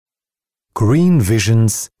Green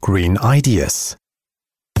Visions, Green Ideas.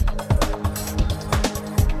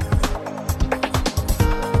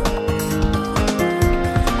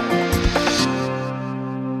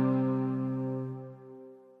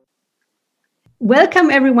 Welcome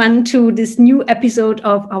everyone to this new episode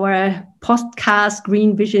of our podcast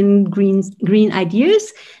Green Vision, Green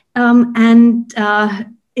Ideas.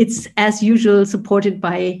 It's as usual supported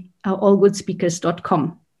by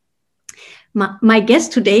allgoodspeakers.com. My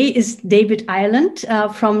guest today is David Ireland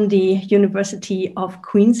from the University of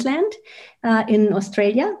Queensland in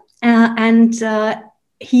Australia.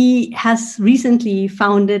 He has recently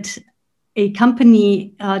founded a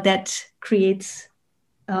company that creates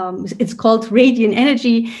it's called Radiant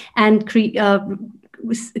Energy and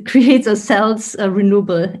creates or sells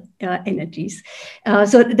renewable energies.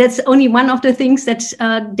 So that's only one of the things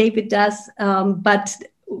that David does. But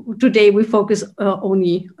today we focus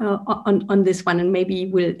only on this one, and maybe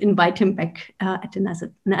we'll invite him back at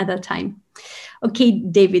another time. Okay,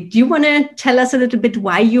 David, do you want to tell us a little bit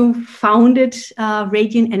why you founded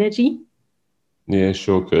Radiant Energy? Yeah,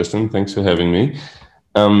 sure, Kirsten. Thanks for having me.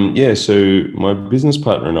 So my business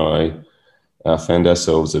partner and I found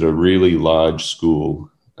ourselves at a really large school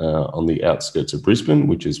on the outskirts of Brisbane,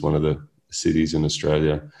 which is one of the cities in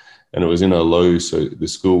Australia. And it was the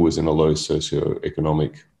school was in a low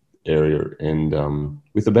socioeconomic area and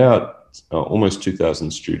with about almost 2,000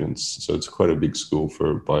 students. So it's quite a big school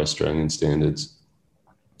by Australian standards.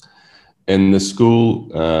 And the school,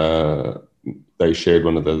 they shared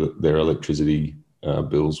one of their electricity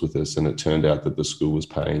bills with us, and it turned out that the school was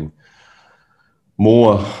paying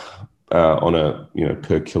more on a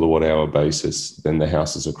per kilowatt hour basis than the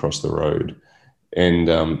houses across the road, and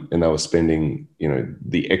they were spending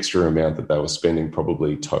the extra amount that they were spending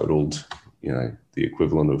probably totaled the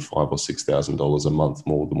equivalent of $5,000 or $6,000 a month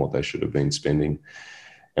more than what they should have been spending,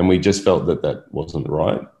 and we just felt that wasn't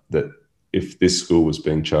right. That if this school was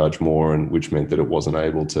being charged more, and which meant that it wasn't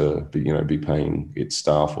able to be paying its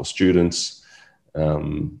staff or students.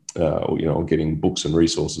 Or getting books and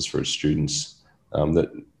resources for its students,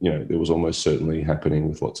 there was almost certainly happening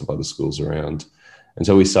with lots of other schools around. And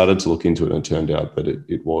so we started to look into it, and it turned out that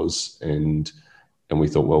it was, and we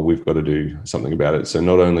thought, well, we've got to do something about it. So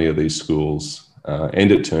not only are these schools,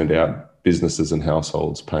 and it turned out businesses and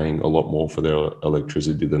households paying a lot more for their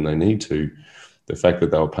electricity than they need to, the fact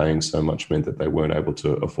that they were paying so much meant that they weren't able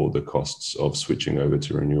to afford the costs of switching over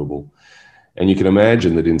to renewable. And you can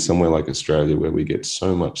imagine that in somewhere like Australia, where we get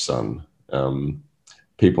so much sun,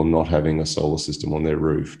 people not having a solar system on their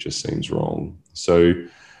roof just seems wrong. So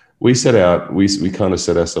we kind of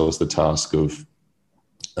set ourselves the task of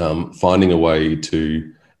finding a way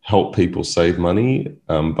to help people save money,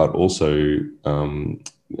 but also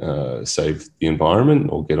save the environment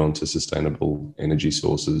or get onto sustainable energy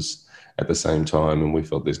sources at the same time. And we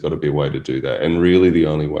felt there's got to be a way to do that. And really the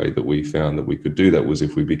only way that we found that we could do that was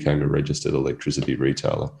if we became a registered electricity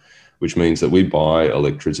retailer, which means that we buy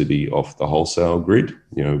electricity off the wholesale grid,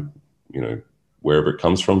 wherever it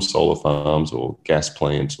comes from, solar farms or gas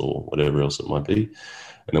plants or whatever else it might be.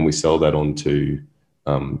 And then we sell that on to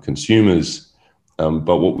consumers.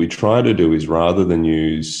 But what we try to do is, rather than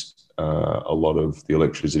use a lot of the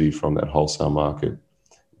electricity from that wholesale market,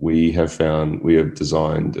 we have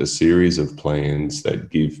designed a series of plans that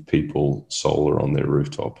give people solar on their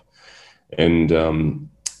rooftop, and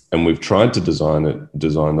we've tried to design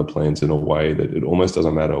the plans in a way that it almost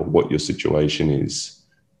doesn't matter what your situation is,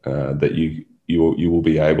 that you will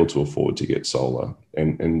be able to afford to get solar.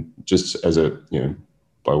 And just as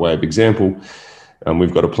by way of example,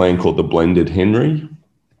 we've got a plan called the Blended Henry,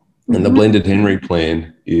 and the Blended Henry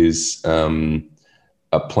plan is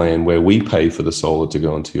a plan where we pay for the solar to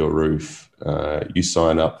go onto your roof. You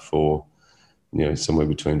sign up for, somewhere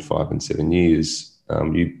between 5 and 7 years.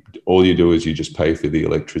 All you do is you just pay for the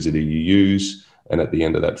electricity you use, and at the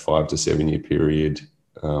end of that 5 to 7 year period,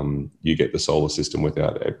 you get the solar system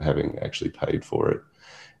without having actually paid for it.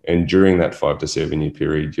 And during that 5 to 7 year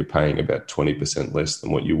period, you're paying about 20% less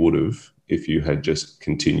than what you would have if you had just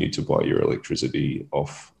continued to buy your electricity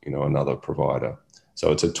off, another provider.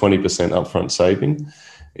 So it's a 20% upfront saving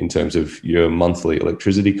in terms of your monthly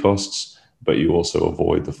electricity costs, but you also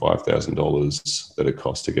avoid the $5,000 that it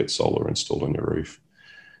costs to get solar installed on your roof.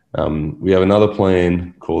 We have another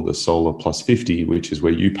plan called the Solar Plus 50, which is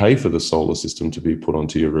where you pay for the solar system to be put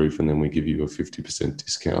onto your roof, and then we give you a 50%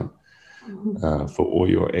 discount for all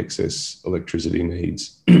your excess electricity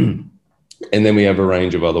needs. And then we have a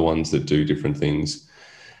range of other ones that do different things.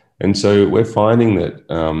 And so we're finding that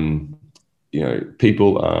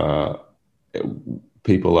people are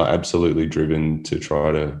absolutely driven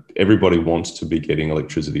to everybody wants to be getting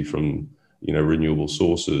electricity from renewable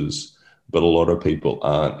sources, but a lot of people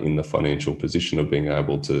aren't in the financial position of being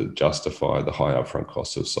able to justify the high upfront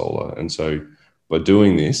costs of solar. And so by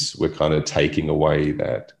doing this, we're kind of taking away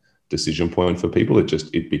that decision point for people. It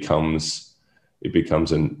just becomes a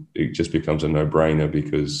no-brainer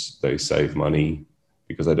because they save money,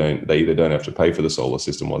 because they either don't have to pay for the solar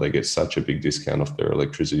system or they get such a big discount off their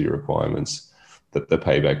electricity requirements that the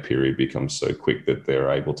payback period becomes so quick that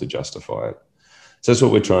they're able to justify it. So that's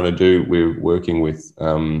what we're trying to do. We're working with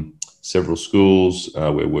several schools.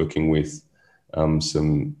 We're working with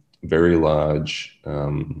some very large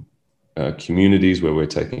communities where we're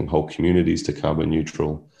taking whole communities to carbon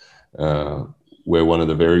neutral. We're one of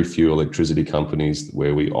the very few electricity companies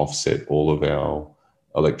where we offset all of our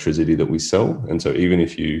electricity that we sell. And so even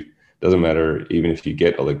if you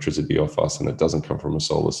get electricity off us and it doesn't come from a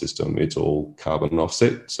solar system, it's all carbon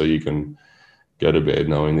offset. So you can go to bed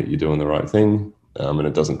knowing that you're doing the right thing, and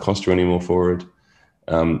it doesn't cost you any more for it.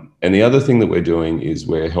 And the other thing that we're doing is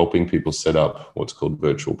we're helping people set up what's called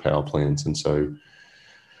virtual power plants. And so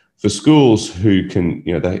for schools who can,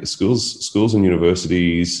 schools and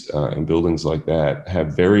universities and buildings like that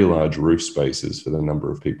have very large roof spaces for the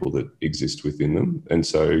number of people that exist within them. And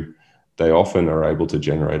so they often are able to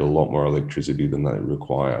generate a lot more electricity than they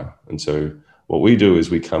require. And so what we do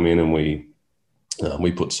is we come in and we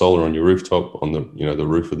put solar on your rooftop, on the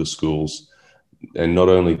roof of the schools. And not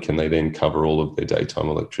only can they then cover all of their daytime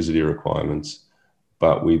electricity requirements,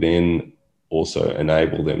 but we then also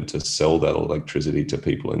enable them to sell that electricity to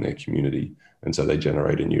people in their community. And so they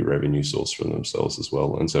generate a new revenue source for themselves as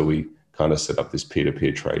well. And so we kind of set up this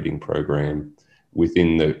peer-to-peer trading program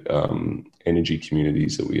within the energy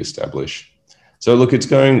communities that we establish. So look, it's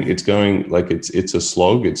going like it's a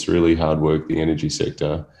slog. It's really hard work, the energy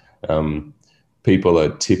sector. People are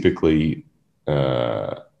typically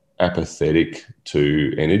apathetic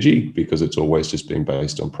to energy because it's always just been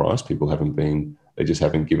based on price. They just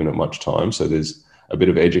haven't given it much time. So there's a bit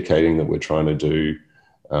of educating that we're trying to do.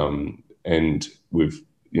 And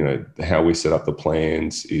how we set up the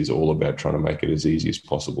plans is all about trying to make it as easy as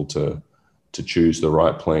possible to choose the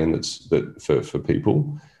right plan for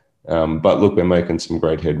people. But look, we're making some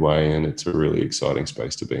great headway and it's a really exciting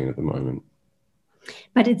space to be in at the moment.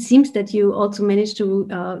 But it seems that you also managed to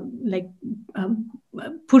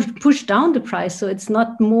push down the price, so it's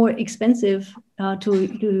not more expensive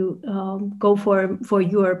to go for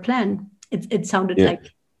your plan. It sounded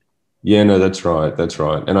like. Yeah, no, that's right.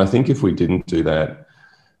 And I think if we didn't do that,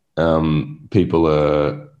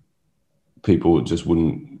 people just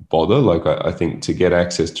wouldn't bother. Like I think to get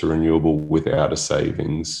access to renewable without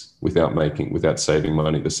saving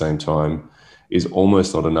money at the same time is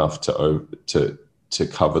almost not enough to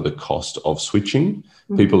cover the cost of switching.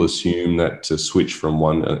 Mm-hmm. People assume that to switch from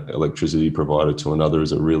one electricity provider to another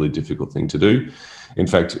is a really difficult thing to do. In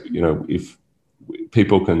fact, if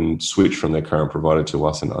people can switch from their current provider to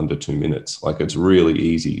us in under 2 minutes, like it's really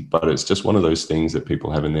easy, but it's just one of those things that people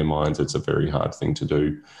have in their minds. It's a very hard thing to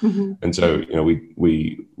do. Mm-hmm. And so,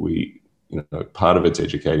 we part of it's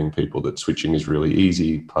educating people that switching is really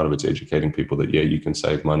easy. Part of it's educating people that, you can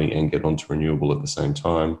save money and get onto renewable at the same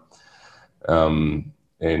time. And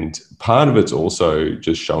part of it's also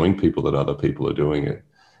just showing people that other people are doing it.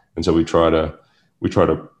 And so we try to,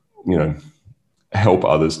 help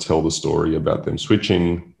others tell the story about them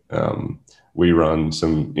switching. We run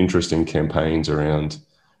some interesting campaigns around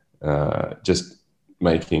just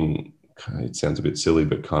making, it sounds a bit silly,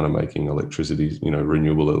 but kind of making electricity,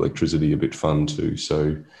 renewable electricity a bit fun too.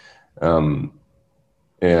 So, so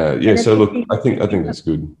look, I think that's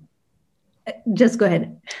good. Just go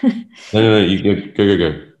ahead. No, you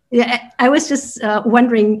go. Yeah, I was just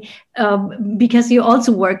wondering, because you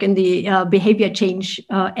also work in the behavior change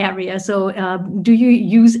area. So do you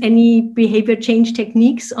use any behavior change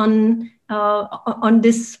techniques on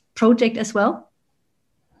this project as well?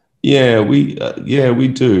 Yeah, we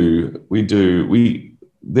do. We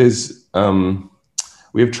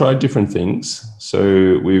have tried different things.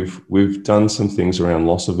 So we've done some things around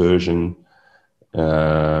loss aversion,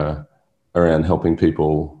 around helping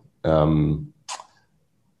people,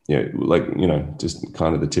 just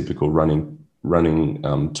kind of the typical running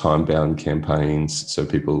time-bound campaigns. So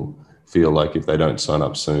people feel like if they don't sign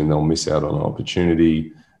up soon, they'll miss out on an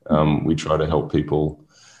opportunity. We try to help people,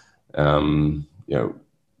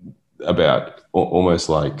 about almost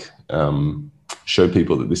like show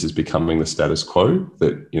people that this is becoming the status quo,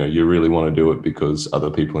 that, you really want to do it because other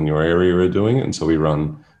people in your area are doing it. And so we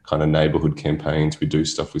run kind of neighborhood campaigns. We do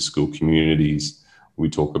stuff with school communities. We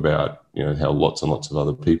talk about, how lots and lots of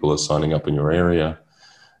other people are signing up in your area.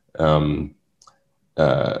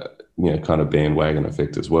 kind of bandwagon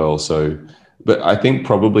effect as well. So, but I think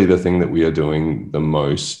probably the thing that we are doing the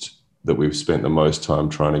most, that we've spent the most time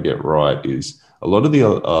trying to get right, is a lot of the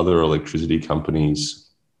other electricity companies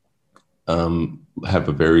have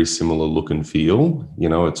a very similar look and feel.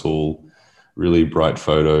 It's all really bright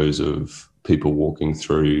photos of people walking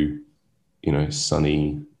through,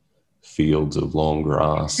 sunny fields of long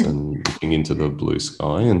grass and looking into the blue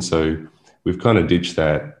sky. And so we've kind of ditched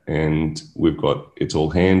that, and it's all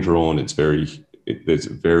hand drawn. There's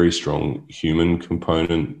a very strong human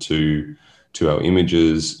component to our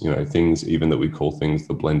images, things even that we call things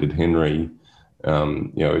the blended Henry.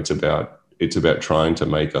 It's about trying to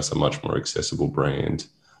make us a much more accessible brand,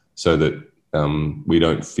 so that we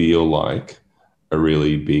don't feel like a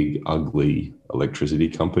really big, ugly electricity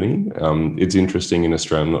company. It's interesting in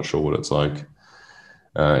Australia. I'm not sure what it's like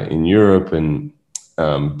in Europe,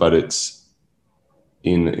 but it's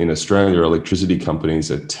in Australia, electricity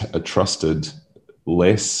companies are trusted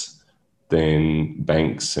less than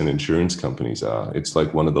banks and insurance companies are. It's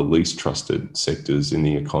like one of the least trusted sectors in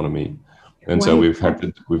the economy. And so we've had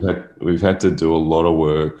to do a lot of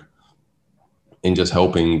work in just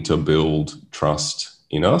helping to build trust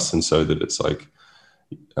in us, and so that it's like,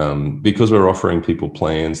 because we're offering people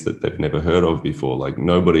plans that they've never heard of before. Like,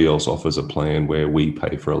 nobody else offers a plan where we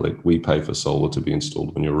pay for solar to be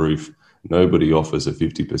installed on your roof. Nobody offers a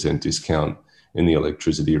 50% discount in the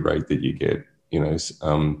electricity rate that you get.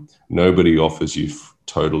 Nobody offers you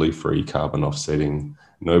totally free carbon offsetting.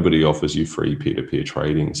 Nobody offers you free peer-to-peer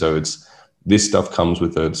trading. So this stuff comes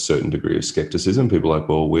with a certain degree of skepticism. People are like,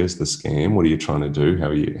 well, where's the scam? What are you trying to do? How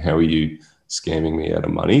are you scamming me out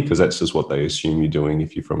of money? Because that's just what they assume you're doing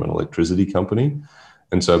if you're from an electricity company.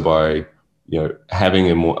 And so by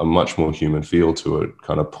having a much more human feel to it,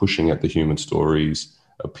 kind of pushing at the human stories,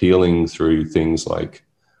 appealing through things like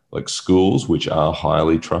schools, which are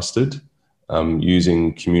highly trusted,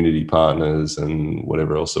 using community partners and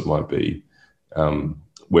whatever else it might be,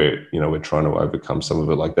 where we're trying to overcome some of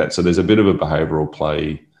it like that. So there's a bit of a behavioural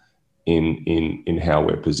play in how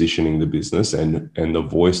we're positioning the business and the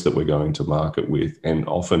voice that we're going to market with, and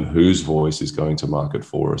often whose voice is going to market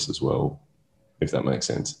for us as well, if that makes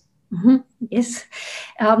sense. Mm-hmm. Yes.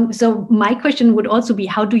 So my question would also be,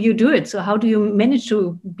 how do you do it? So how do you manage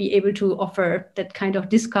to be able to offer that kind of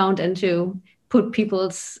discount and to put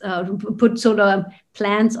solar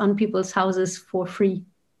plants on people's houses for free?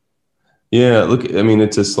 Yeah, look, I mean,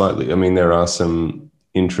 there are some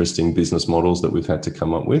interesting business models that we've had to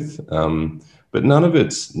come up with, but none of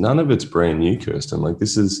it's brand new, Kirsten. Like,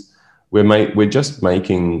 we're just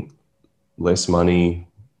making less money.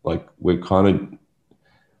 Like,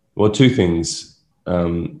 two things.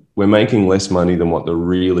 We're making less money than what the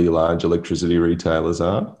really large electricity retailers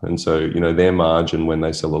are. And so, their margin when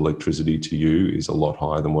they sell electricity to you is a lot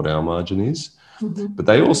higher than what our margin is. Mm-hmm.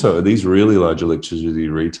 But these really large electricity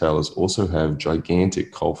retailers also have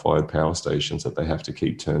gigantic coal-fired power stations that they have to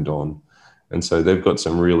keep turned on. And so they've got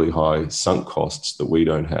some really high sunk costs that we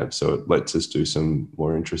don't have. So it lets us do some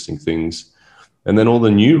more interesting things. And then all the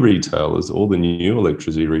new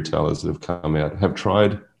electricity retailers that have come out have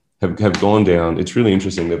gone down. It's really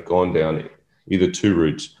interesting. They've gone down either two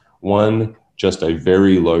routes. One, just a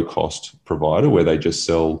very low cost provider where they just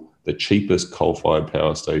sell the cheapest coal-fired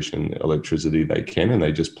power station electricity they can, and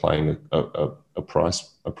they're just playing a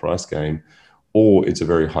price game. Or it's a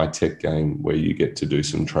very high-tech game where you get to do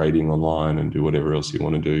some trading online and do whatever else you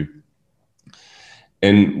want to do.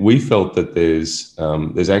 And we felt that there's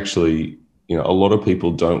actually, a lot of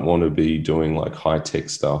people don't want to be doing like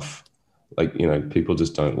high-tech stuff. Like, people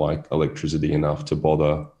just don't like electricity enough to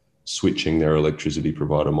bother switching their electricity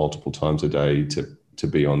provider multiple times a day to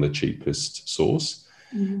be on the cheapest source.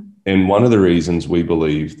 Mm-hmm. And one of the reasons we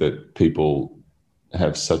believe that people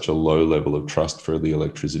have such a low level of trust for the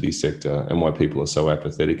electricity sector and why people are so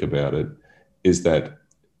apathetic about it is that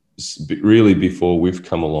really before we've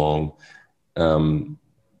come along,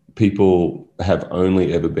 people have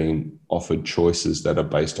only ever been offered choices that are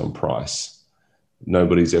based on price.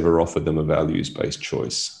 Nobody's ever offered them a values-based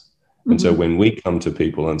choice. Mm-hmm. And so when we come to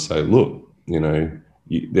people and say, look,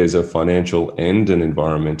 there's a financial and an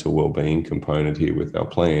environmental well-being component here with our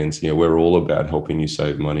plans. We're all about helping you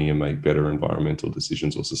save money and make better environmental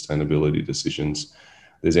decisions or sustainability decisions.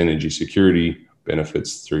 There's energy security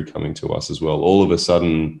benefits through coming to us as well. All of a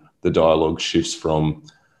sudden, the dialogue shifts from,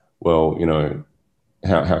 well,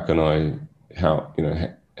 how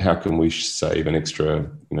can we save an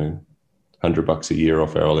extra, $100 a year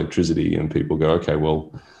off our electricity? And people go, okay,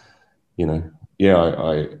 well,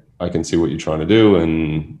 I can see what you're trying to do,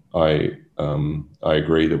 and I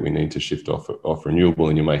agree that we need to shift off renewable,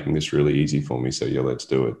 and you're making this really easy for me. So let's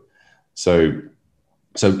do it. So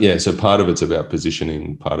part of it's about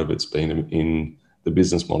positioning, part of it's been in the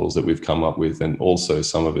business models that we've come up with, and also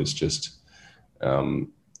some of it's just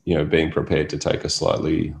being prepared to take a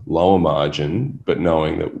slightly lower margin, but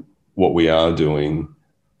knowing that what we are doing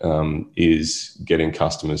is getting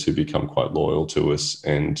customers who become quite loyal to us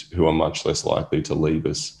and who are much less likely to leave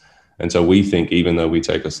us. And so we think, even though we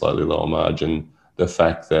take a slightly lower margin, the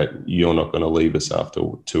fact that you're not going to leave us after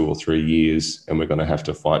 2 or 3 years and we're going to have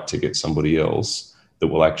to fight to get somebody else that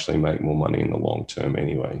will actually make more money in the long term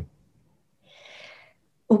anyway.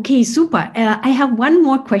 Okay, super. I have one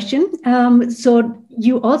more question. So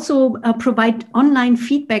you also provide online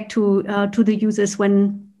feedback to the users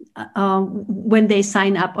when they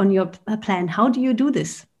sign up on your plan. How do you do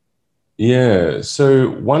this? Yeah, so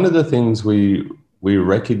one of the things we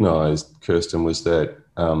recognized, Kirsten, was that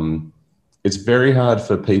it's very hard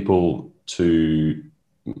for people to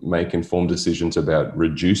make informed decisions about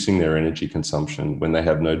reducing their energy consumption when they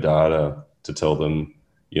have no data to tell them,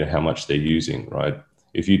 how much they're using, right?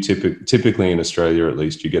 If you typically in Australia, at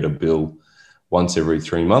least, you get a bill once every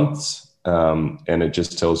 3 months, and it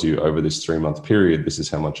just tells you over this 3-month period, this is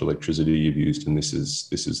how much electricity you've used, and this is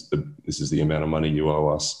the amount of money you owe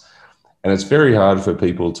us. And it's very hard for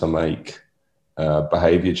people to make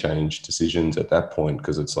behavior change decisions at that point,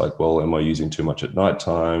 because it's like, well, am I using too much at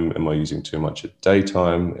nighttime? Am I using too much at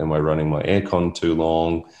daytime? Am I running my aircon too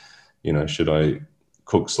long? Should I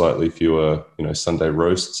cook slightly fewer, Sunday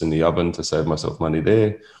roasts in the oven to save myself money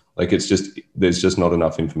there? Like, there's just not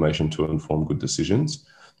enough information to inform good decisions.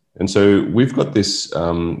 And so we've got this,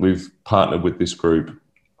 we've partnered with this group,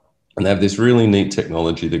 and they have this really neat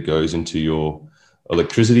technology that goes into your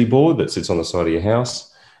electricity board that sits on the side of your house.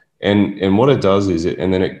 And what it does is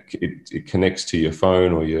it connects to your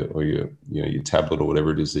phone or your tablet or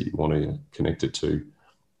whatever it is that you want to connect it to.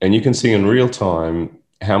 And you can see in real time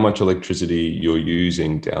how much electricity you're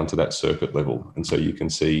using down to that circuit level. And so you can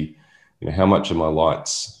see, how much of my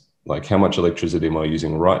lights, like how much electricity am I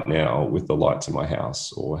using right now with the lights in my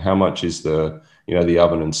house? Or how much is the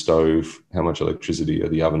oven and stove, how much electricity are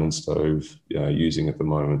the oven and stove using at the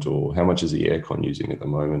moment? Or how much is the aircon using at the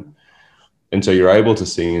moment? And so you're able to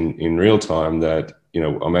see in real time that,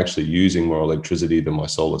 I'm actually using more electricity than my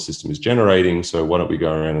solar system is generating. So why don't we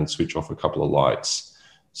go around and switch off a couple of lights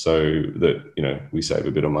so that, we save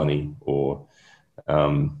a bit of money, or,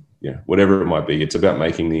 whatever it might be. It's about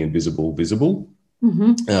making the invisible visible.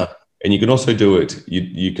 Mm-hmm. And you can also do it,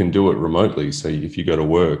 you can do it remotely. So if you go to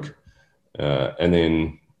work and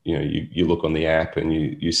then, you look on the app and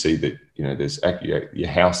you see that, your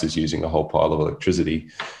house is using a whole pile of electricity.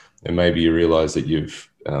 And maybe you realize that you've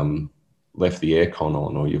left the aircon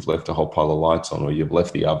on, or you've left a whole pile of lights on, or you've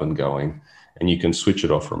left the oven going, and you can switch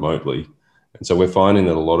it off remotely. And so we're finding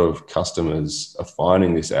that a lot of customers are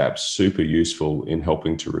finding this app super useful in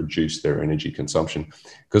helping to reduce their energy consumption.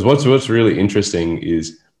 Because what's really interesting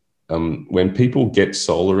is when people get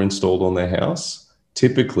solar installed on their house,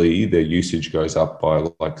 typically their usage goes up by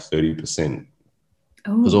like 30%.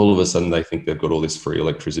 Because all of a sudden they think they've got all this free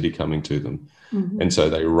electricity coming to them. Mm-hmm. And so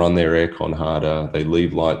they run their aircon harder, they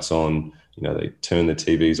leave lights on, they turn the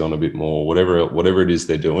TVs on a bit more, whatever it is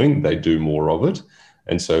they're doing, they do more of it.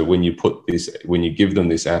 And so when you give them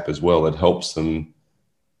this app as well, it helps them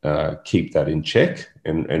keep that in check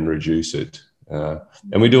and reduce it.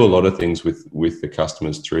 And we do a lot of things with the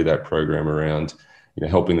customers through that program around,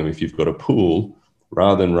 helping them. If you've got a pool,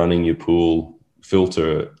 rather than running your pool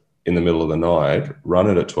filter in the middle of the night, run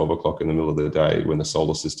it at 12 o'clock in the middle of the day when the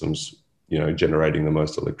solar system's, generating the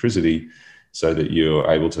most electricity, so that you're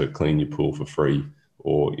able to clean your pool for free,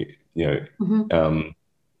 or,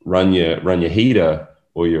 run your heater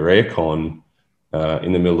or your aircon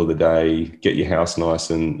in the middle of the day, get your house nice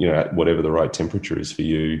and, at whatever the right temperature is for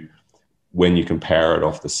you, when you can power it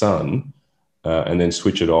off the sun, and then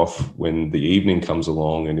switch it off when the evening comes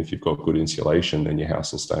along. And if you've got good insulation, then your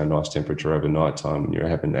house will stay a nice temperature over night time, and you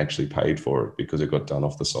haven't actually paid for it because it got done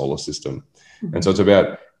off the solar system. Mm-hmm. And so it's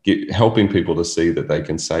about helping people to see that they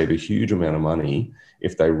can save a huge amount of money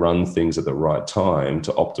if they run things at the right time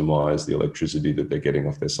to optimize the electricity that they're getting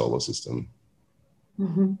off their solar system.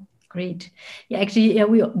 Mm-hmm. Great. Yeah, actually,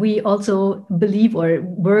 we also believe or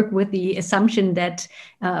work with the assumption that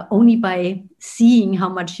only by seeing how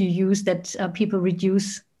much you use, that people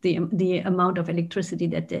reduce the amount of electricity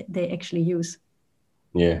that they actually use.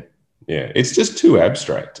 Yeah. It's just too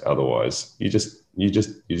abstract. Otherwise, you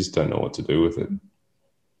just don't know what to do with it.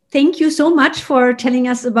 thank you so much for telling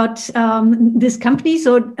us about this company.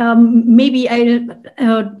 So maybe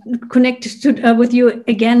I'll connect with you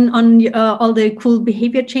again on all the cool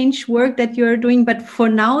behavior change work that you're doing. But for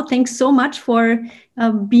now, thanks so much for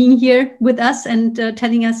being here with us and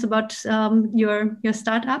telling us about your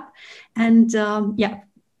startup. And yeah,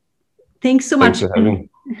 thanks so much. Thanks for having me.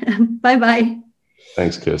 Bye-bye.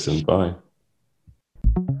 Thanks, Kirsten. Bye.